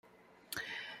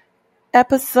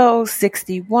Episode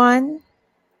 61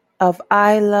 of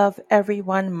I Love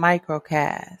Everyone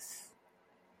Microcast.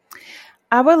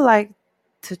 I would like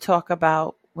to talk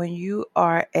about when you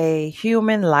are a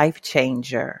human life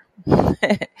changer.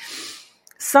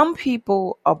 Some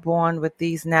people are born with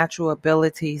these natural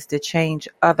abilities to change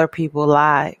other people's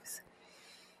lives.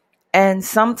 And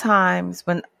sometimes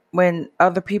when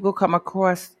other people come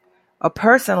across a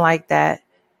person like that,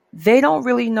 they don't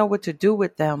really know what to do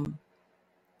with them.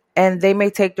 And they may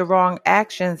take the wrong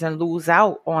actions and lose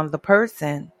out on the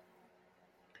person.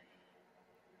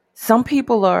 Some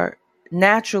people are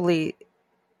naturally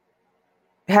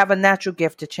have a natural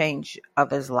gift to change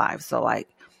others' lives. So like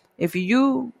if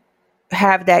you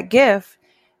have that gift,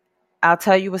 I'll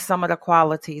tell you what some of the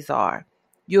qualities are.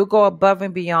 You'll go above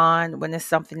and beyond when it's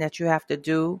something that you have to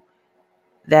do.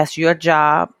 That's your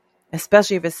job,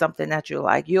 especially if it's something that you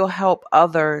like. You'll help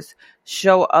others,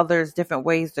 show others different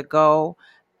ways to go,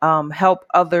 help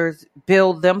others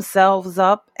build themselves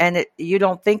up. And you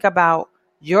don't think about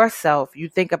yourself, you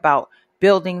think about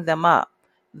building them up.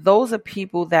 Those are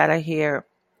people that are here.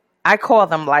 I call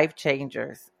them life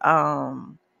changers.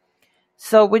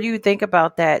 So what do you think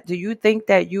about that? Do you think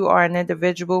that you are an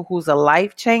individual who's a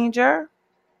life changer?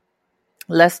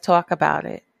 Let's talk about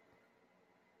it.